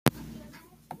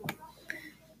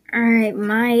All right,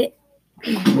 my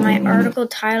article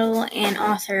title and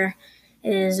author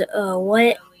is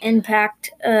what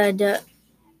impact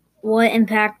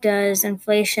does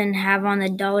inflation have on the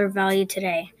dollar value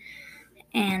today?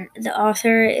 And the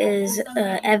author is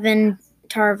Evan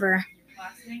Tarver.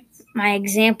 My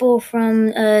example from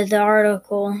the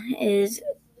article is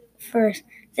first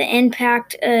the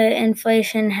impact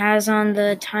inflation has on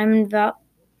the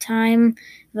time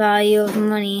value of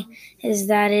money is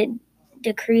that it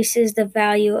decreases the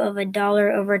value of a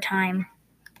dollar over time.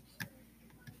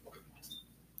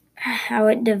 How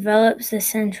it develops, the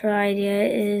central idea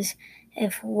is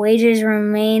if wages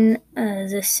remain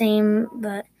the same,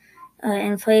 but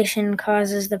inflation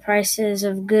causes the prices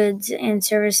of goods and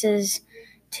services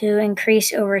to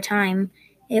increase over time,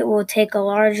 it will take a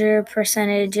larger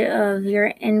percentage of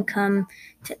your income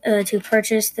to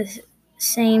purchase the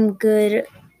same good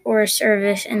or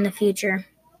service in the future.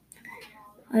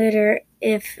 Later,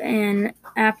 if an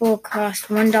apple costs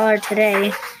 $1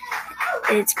 today,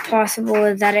 it's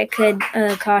possible that it could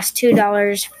cost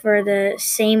 $2 for the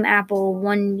same apple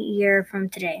 1 year from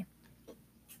today.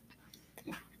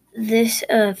 This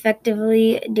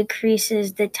effectively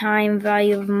decreases the time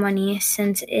value of money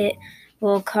since it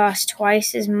will cost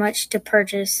twice as much to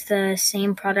purchase the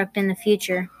same product in the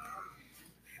future.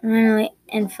 Finally,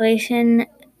 inflation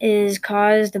is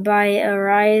caused by a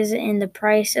rise in the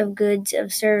price of goods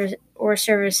or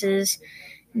services.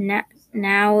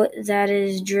 Now that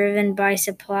is driven by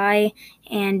supply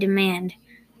and demand.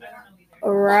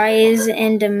 A rise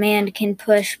in demand can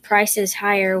push prices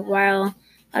higher, while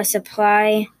a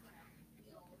supply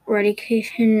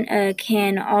reduction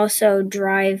can also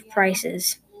drive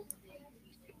prices.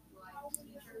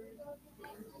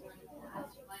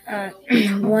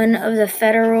 One of the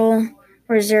Federal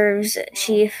Reserve's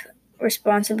chief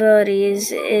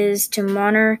responsibilities is to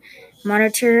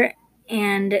monitor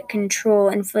and control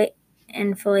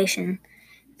inflation.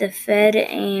 The Fed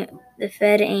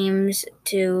aims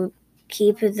to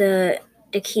keep to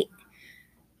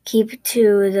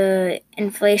the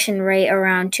inflation rate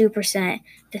around 2%.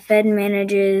 The Fed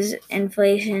manages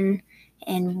inflation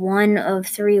in one of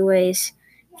three ways: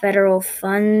 federal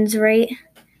funds rate,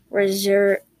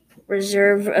 reserve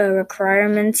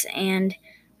requirements, and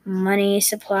money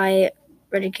supply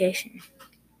reduction.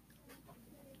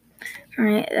 All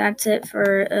right, that's it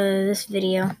for this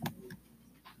video.